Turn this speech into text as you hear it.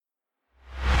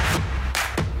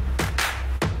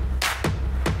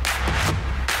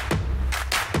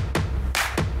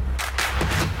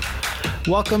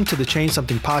Welcome to the Change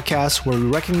Something podcast, where we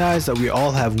recognize that we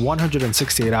all have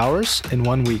 168 hours in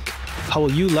 1 week. How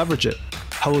will you leverage it?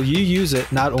 How will you use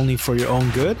it not only for your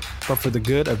own good, but for the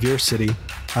good of your city?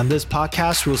 On this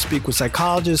podcast, we'll speak with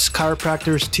psychologists,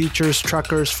 chiropractors, teachers,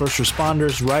 truckers, first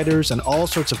responders, writers, and all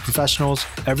sorts of professionals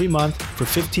every month for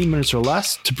 15 minutes or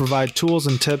less to provide tools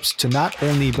and tips to not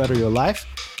only better your life,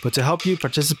 but to help you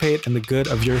participate in the good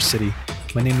of your city.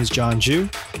 My name is John Ju,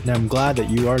 and I'm glad that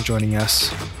you are joining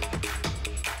us.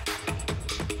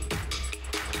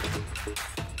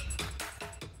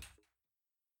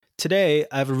 Today,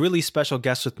 I have a really special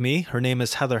guest with me. Her name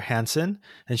is Heather Hansen,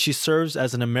 and she serves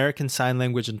as an American Sign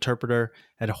Language interpreter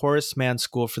at Horace Mann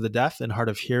School for the Deaf and Hard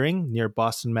of Hearing near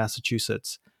Boston,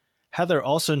 Massachusetts. Heather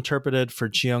also interpreted for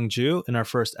Jeong Ju in our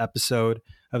first episode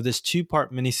of this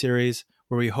two-part miniseries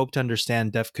where we hope to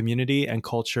understand deaf community and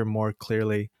culture more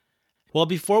clearly. Well,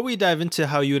 before we dive into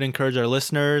how you would encourage our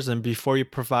listeners and before you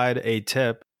provide a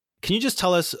tip, can you just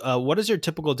tell us what does your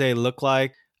typical day look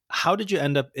like? How did you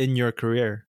end up in your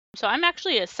career? So I'm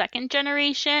actually a second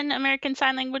generation American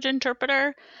Sign Language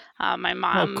interpreter. My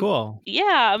mom, Oh, cool.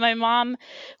 my mom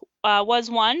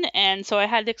was one, and so I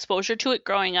had exposure to it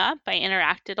growing up. I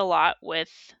interacted a lot with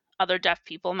other deaf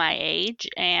people my age,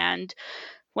 and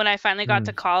when I finally got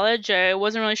to college, I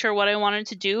wasn't really sure what I wanted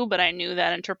to do, but I knew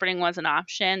that interpreting was an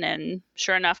option, and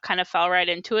sure enough, kind of fell right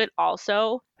into it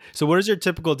also. So what does your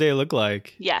typical day look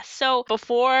like? Yes, so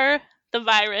before the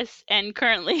virus and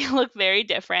currently look very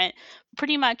different.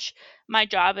 Pretty much my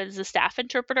job is a staff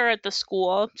interpreter at the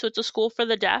school. So it's a school for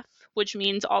the deaf, which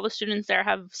means all the students there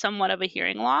have somewhat of a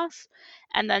hearing loss.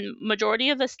 And then majority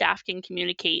of the staff can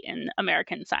communicate in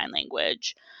American Sign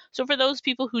Language. So for those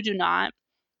people who do not,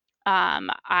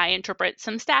 I interpret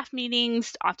some staff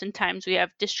meetings. Oftentimes we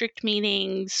have district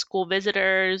meetings, school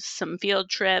visitors, some field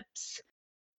trips.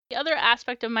 The other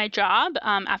aspect of my job,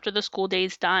 after the school day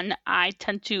is done, I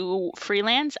tend to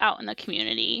freelance out in the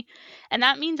community. And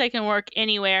that means I can work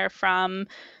anywhere from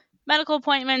medical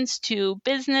appointments to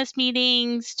business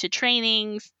meetings, to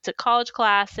trainings, to college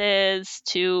classes,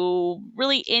 to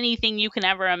really anything you can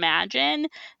ever imagine.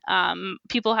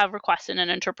 People have requested an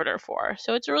interpreter for.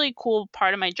 So it's a really cool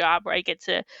part of my job where I get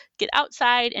to get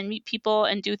outside and meet people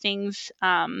and do things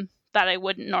that I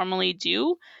wouldn't normally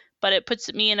do. But it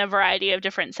puts me in a variety of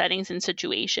different settings and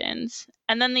situations.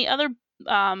 And then the other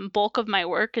bulk of my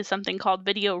work is something called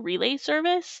video relay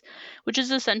service, which is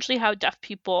essentially how deaf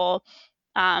people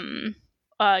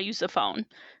use the phone.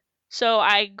 So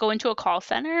I go into a call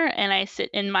center and I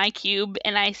sit in my cube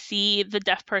and I see the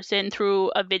deaf person through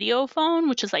a video phone,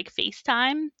 which is like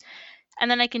FaceTime.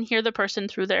 And then I can hear the person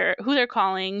through who they're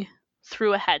calling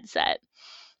through a headset.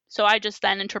 So I just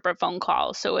then interpret phone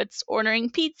calls. So it's ordering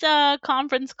pizza,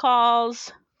 conference calls,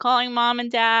 calling mom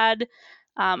and dad,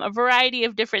 a variety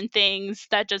of different things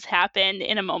that just happen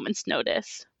in a moment's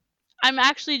notice. I'm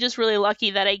actually just really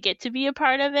lucky that I get to be a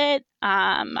part of it.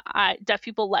 Deaf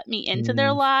people let me into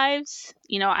their lives.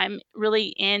 You know, I'm really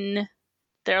in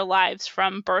their lives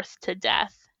from birth to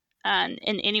death and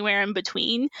anywhere in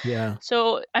between. Yeah.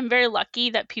 So I'm very lucky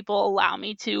that people allow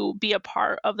me to be a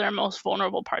part of their most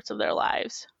vulnerable parts of their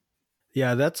lives.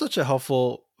 Yeah, that's such a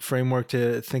helpful framework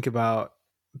to think about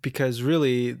because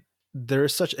really there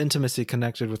is such intimacy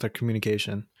connected with our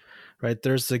communication, right?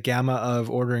 There's the gamma of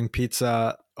ordering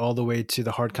pizza all the way to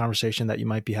the hard conversation that you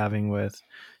might be having with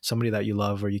somebody that you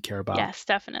love or you care about. Yes,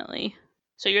 definitely.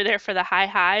 So you're there for the high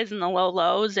highs and the low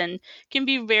lows and can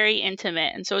be very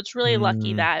intimate. And so it's really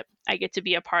lucky that I get to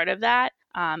be a part of that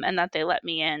and that they let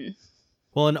me in.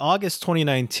 Well, in August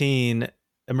 2019,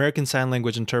 American Sign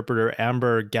Language interpreter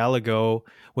Amber Gallego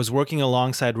was working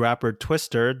alongside rapper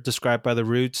Twista, described by The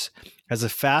Roots as the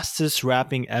fastest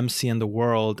rapping MC in the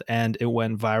world, and it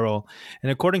went viral.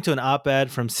 And according to an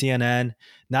op-ed from CNN,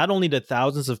 not only did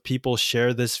thousands of people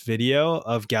share this video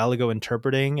of Gallego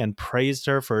interpreting and praised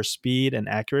her for her speed and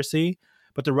accuracy,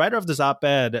 but the writer of this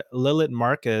op-ed, Lilith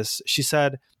Marcus, she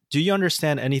said, "Do you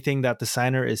understand anything that the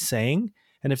signer is saying?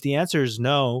 And if the answer is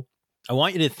no, I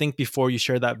want you to think before you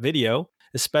share that video,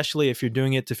 especially if you're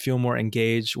doing it to feel more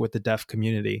engaged with the deaf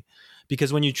community.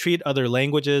 Because when you treat other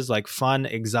languages like fun,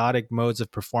 exotic modes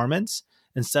of performance,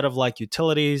 instead of like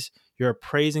utilities, you're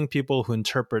praising people who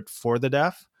interpret for the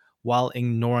deaf while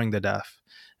ignoring the deaf."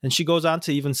 And she goes on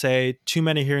to even say, too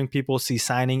many hearing people see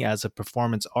signing as a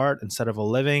performance art instead of a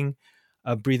living,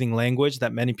 a breathing language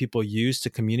that many people use to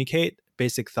communicate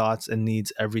basic thoughts and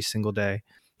needs every single day.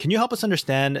 Can you help us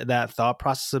understand that thought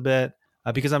process a bit?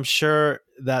 Because I'm sure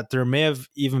that there may have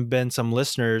even been some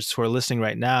listeners who are listening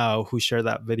right now who share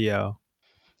that video.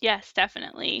 Yes,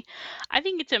 definitely. I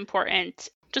think it's important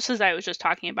just as I was just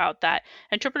talking about, that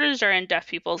interpreters are in deaf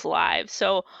people's lives.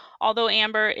 So although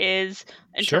Amber is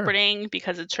interpreting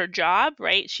because it's her job,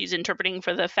 right? She's interpreting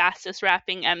for the fastest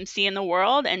rapping MC in the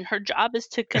world, and her job is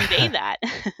to convey that.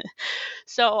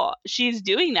 So she's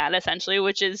doing that essentially,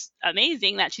 which is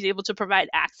amazing that she's able to provide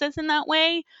access in that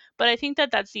way. But I think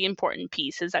that that's the important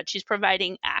piece, is that she's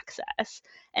providing access.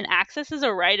 And access is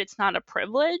a right, it's not a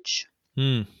privilege.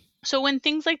 So when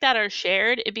things like that are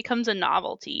shared, it becomes a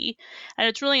novelty. And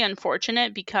it's really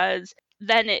unfortunate, because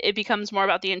then it becomes more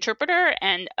about the interpreter,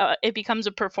 and it becomes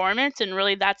a performance. And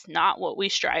really, that's not what we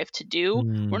strive to do.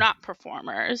 We're not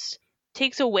performers. It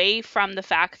takes away from the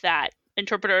fact that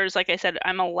interpreters, like I said,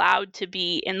 I'm allowed to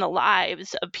be in the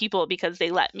lives of people because they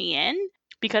let me in,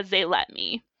 because they let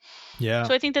me. Yeah.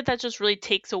 So I think that that just really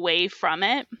takes away from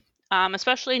it.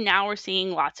 Especially now we're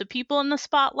seeing lots of people in the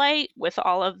spotlight with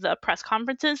all of the press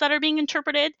conferences that are being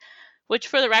interpreted, which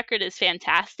for the record is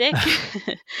fantastic.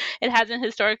 It hasn't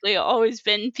historically always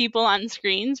been people on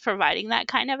screens providing that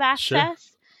kind of access. Sure.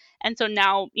 And so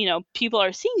now, people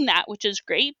are seeing that, which is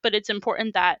great, but it's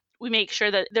important that we make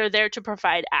sure that they're there to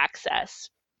provide access.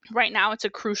 Right now, it's a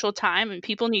crucial time, and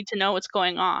people need to know what's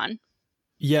going on.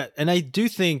 Yeah, and I do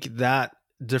think that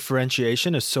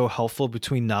differentiation is so helpful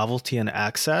between novelty and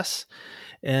access.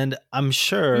 And I'm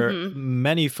sure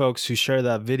many folks who share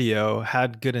that video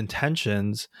had good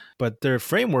intentions, but their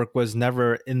framework was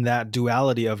never in that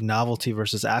duality of novelty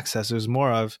versus access. It was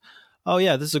more of, oh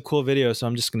yeah, this is a cool video, so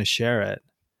I'm just going to share it,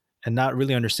 and not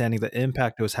really understanding the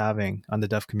impact it was having on the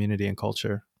deaf community and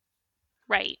culture.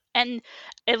 Right. And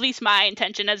at least my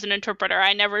intention as an interpreter,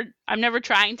 I'm never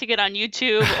trying to get on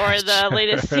YouTube or the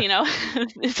latest,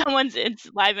 someone's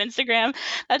live Instagram.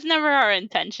 That's never our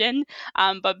intention.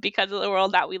 But because of the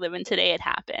world that we live in today, it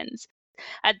happens.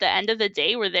 At the end of the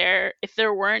day, we're there. If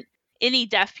there weren't any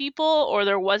deaf people, or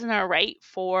there wasn't a right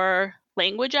for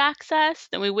language access,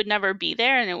 then we would never be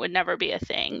there, and it would never be a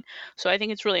thing. So I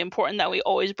think it's really important that we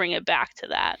always bring it back to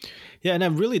that. Yeah, and I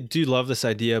really do love this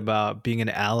idea about being an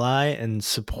ally and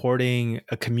supporting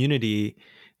a community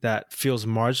that feels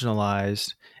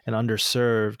marginalized and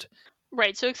underserved.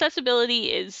 Right. So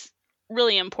accessibility is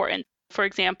really important. For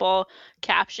example,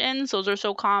 captions, those are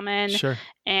so common. Sure.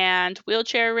 And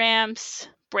wheelchair ramps,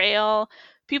 Braille.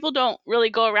 People don't really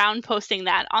go around posting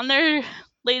that on their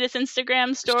latest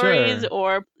Instagram stories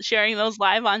or sharing those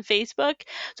live on Facebook.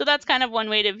 So that's kind of one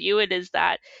way to view it, is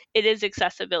that it is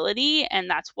accessibility, and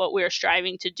that's what we're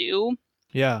striving to do.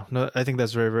 Yeah, no, I think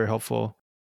that's very, very helpful.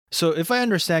 So if I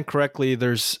understand correctly,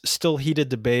 there's still heated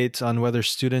debates on whether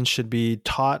students should be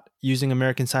taught using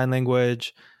American Sign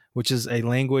Language, which is a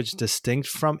language distinct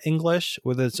from English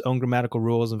with its own grammatical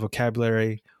rules and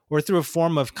vocabulary, or through a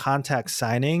form of contact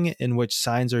signing in which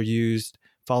signs are used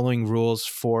following rules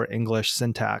for English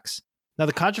syntax. Now,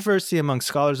 the controversy among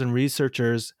scholars and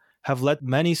researchers have led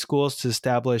many schools to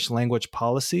establish language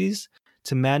policies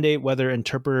to mandate whether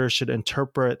interpreters should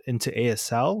interpret into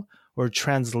ASL or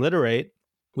transliterate,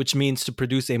 which means to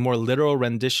produce a more literal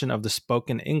rendition of the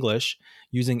spoken English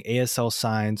using ASL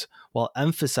signs while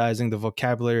emphasizing the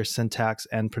vocabulary, syntax,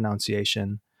 and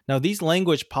pronunciation. Now, these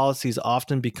language policies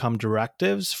often become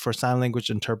directives for sign language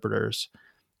interpreters.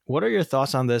 What are your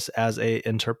thoughts on this as an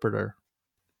interpreter?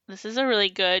 This is a really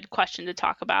good question to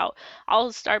talk about.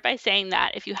 I'll start by saying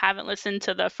that if you haven't listened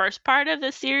to the first part of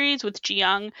the series with Ji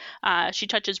Young, she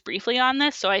touches briefly on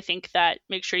this. So I think that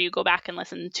make sure you go back and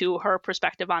listen to her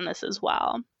perspective on this as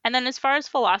well. And then as far as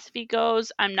philosophy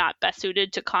goes, I'm not best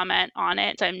suited to comment on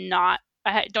it.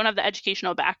 I don't have the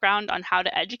educational background on how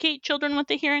to educate children with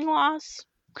a hearing loss.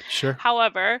 Sure.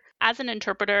 However, as an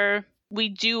interpreter, we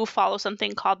do follow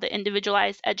something called the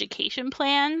Individualized Education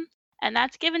Plan. And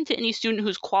that's given to any student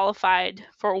who's qualified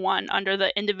for one under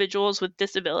the Individuals with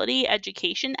Disability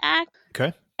Education Act.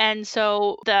 Okay. And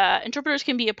so the interpreters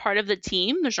can be a part of the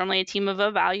team. There's normally a team of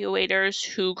evaluators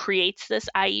who creates this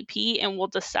IEP and will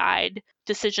decide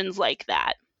decisions like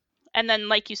that. And then,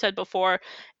 like you said before,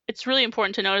 it's really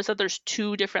important to notice that there's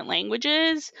two different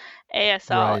languages,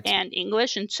 ASL and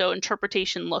English. And so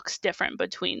interpretation looks different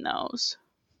between those.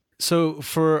 So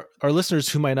for our listeners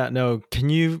who might not know, can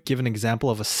you give an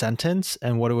example of a sentence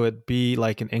and what it would be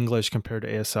like in English compared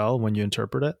to ASL when you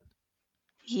interpret it?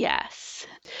 Yes.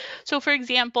 So for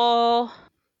example,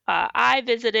 I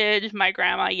visited my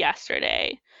grandma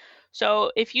yesterday.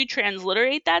 So if you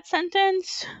transliterate that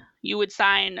sentence, you would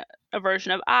sign a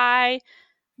version of I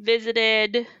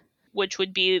visited, which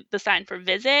would be the sign for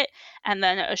visit, and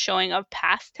then a showing of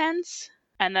past tense,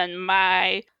 and then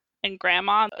my and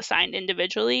grandma signed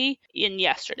individually in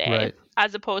yesterday. Right.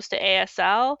 As opposed to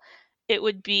ASL, it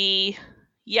would be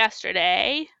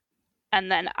yesterday,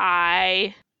 and then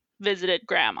I visited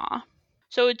grandma.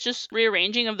 So it's just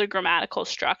rearranging of the grammatical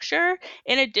structure.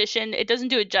 In addition, it doesn't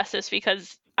do it justice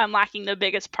because I'm lacking the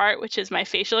biggest part, which is my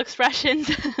facial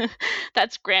expressions.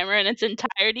 That's grammar in its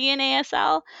entirety in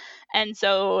ASL. And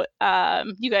so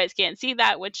you guys can't see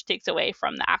that, which takes away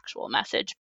from the actual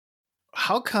message.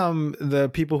 How come the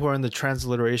people who are in the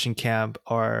transliteration camp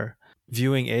are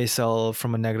viewing ASL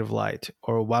from a negative light?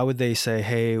 Or why would they say,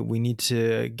 hey, we need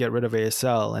to get rid of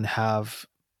ASL and have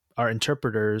our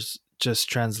interpreters just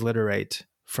transliterate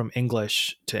from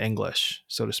English to English,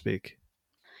 so to speak?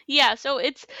 Yeah, so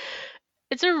it's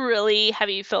a really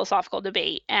heavy philosophical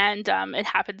debate, and it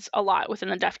happens a lot within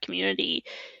the deaf community.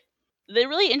 The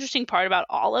really interesting part about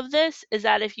all of this is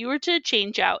that if you were to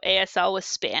change out ASL with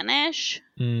Spanish,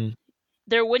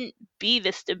 there wouldn't be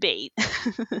this debate.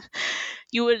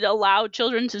 You would allow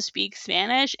children to speak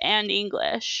Spanish and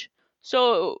English.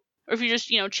 So if you just,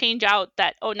 change out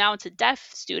that, now it's a deaf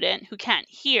student who can't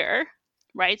hear,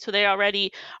 right? So they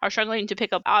already are struggling to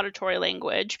pick up auditory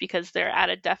language because they're at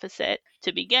a deficit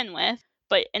to begin with.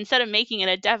 But instead of making it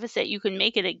a deficit, you can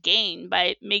make it a gain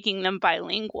by making them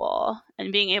bilingual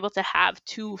and being able to have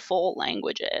 2 full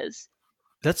languages.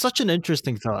 That's such an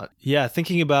interesting thought. Yeah,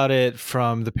 thinking about it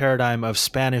from the paradigm of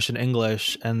Spanish and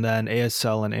English and then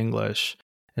ASL and English,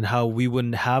 and how we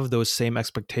wouldn't have those same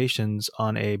expectations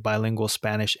on a bilingual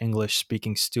Spanish-English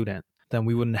speaking student, then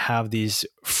we wouldn't have these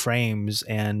frames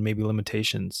and maybe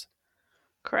limitations.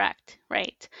 Correct,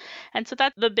 right. And so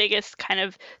that's the biggest kind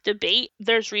of debate.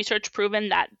 There's research proven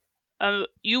that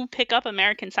you pick up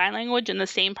American Sign Language in the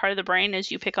same part of the brain as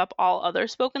you pick up all other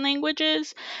spoken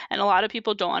languages. And a lot of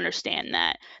people don't understand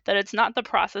that it's not the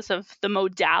process of the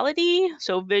modality,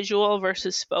 so visual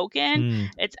versus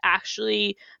spoken. It's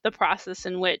actually the process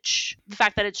in which the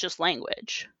fact that it's just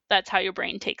language. That's how your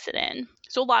brain takes it in.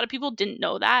 So a lot of people didn't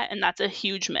know that, and that's a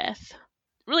huge myth.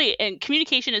 Really, and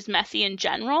communication is messy in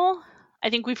general. I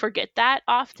think we forget that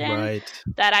often, right.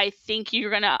 That I think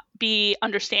you're going to be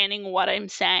understanding what I'm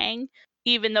saying,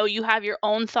 even though you have your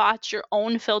own thoughts, your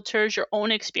own filters, your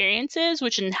own experiences,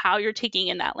 which in how you're taking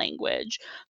in that language.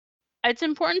 It's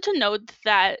important to note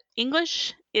that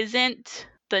English isn't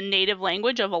the native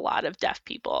language of a lot of deaf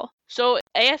people. So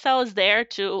ASL is there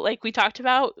to, like we talked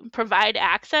about, provide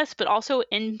access, but also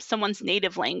in someone's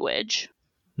native language.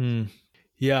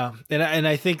 Yeah, and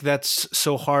I think that's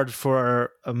so hard for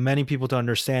many people to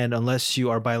understand unless you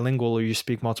are bilingual or you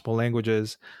speak multiple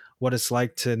languages, what it's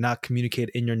like to not communicate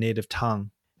in your native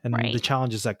tongue and the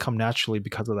challenges that come naturally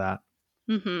because of that.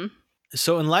 Mm-hmm.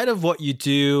 So in light of what you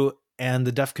do and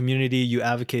the deaf community you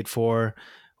advocate for,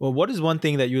 well, what is one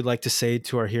thing that you would like to say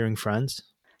to our hearing friends?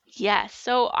 Yes.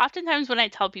 So oftentimes when I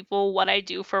tell people what I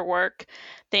do for work,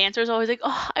 the answer is always like,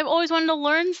 I've always wanted to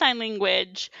learn sign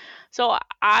language. So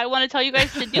I want to tell you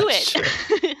guys to do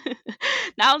it.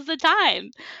 Now's the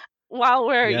time. While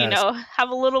we're, have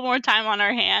a little more time on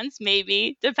our hands,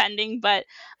 maybe, depending. But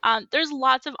there's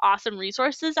lots of awesome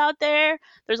resources out there.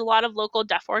 There's a lot of local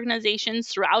deaf organizations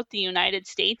throughout the United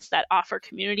States that offer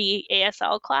community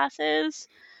ASL classes.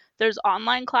 There's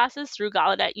online classes through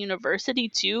Gallaudet University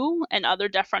too, and other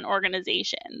deaf-run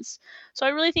organizations. So I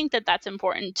really think that that's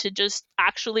important to just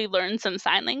actually learn some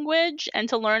sign language and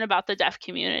to learn about the deaf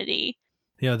community.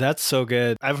 That's so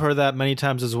good. I've heard that many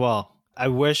times as well. I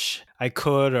wish I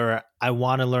could, or I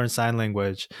want to learn sign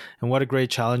language. And what a great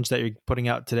challenge that you're putting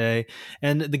out today.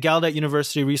 And the Gallaudet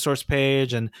University resource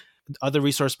page and other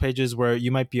resource pages where you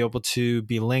might be able to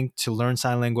be linked to learn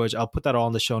sign language, I'll put that all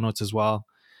in the show notes as well.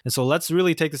 And so let's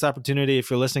really take this opportunity, if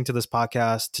you're listening to this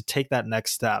podcast, to take that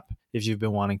next step if you've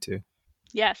been wanting to.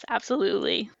 Yes,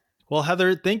 absolutely. Well,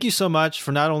 Heather, thank you so much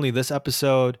for not only this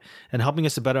episode and helping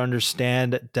us to better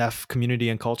understand deaf community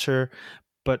and culture,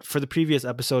 but for the previous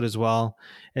episode as well,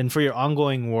 and for your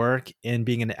ongoing work in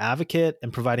being an advocate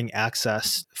and providing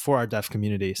access for our deaf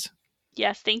communities.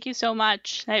 Yes, thank you so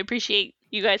much. I appreciate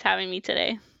you guys having me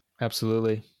today.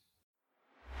 Absolutely.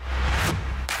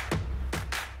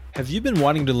 Have you been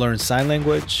wanting to learn sign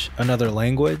language, another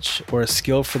language, or a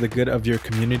skill for the good of your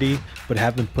community, but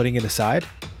have been putting it aside?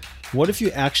 What if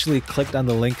you actually clicked on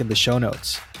the link in the show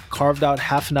notes, carved out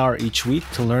half an hour each week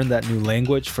to learn that new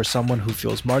language for someone who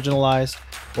feels marginalized,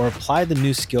 or apply the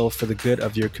new skill for the good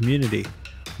of your community?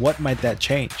 What might that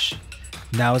change?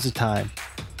 Now is the time.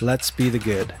 Let's be the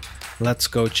good. Let's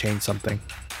go change something.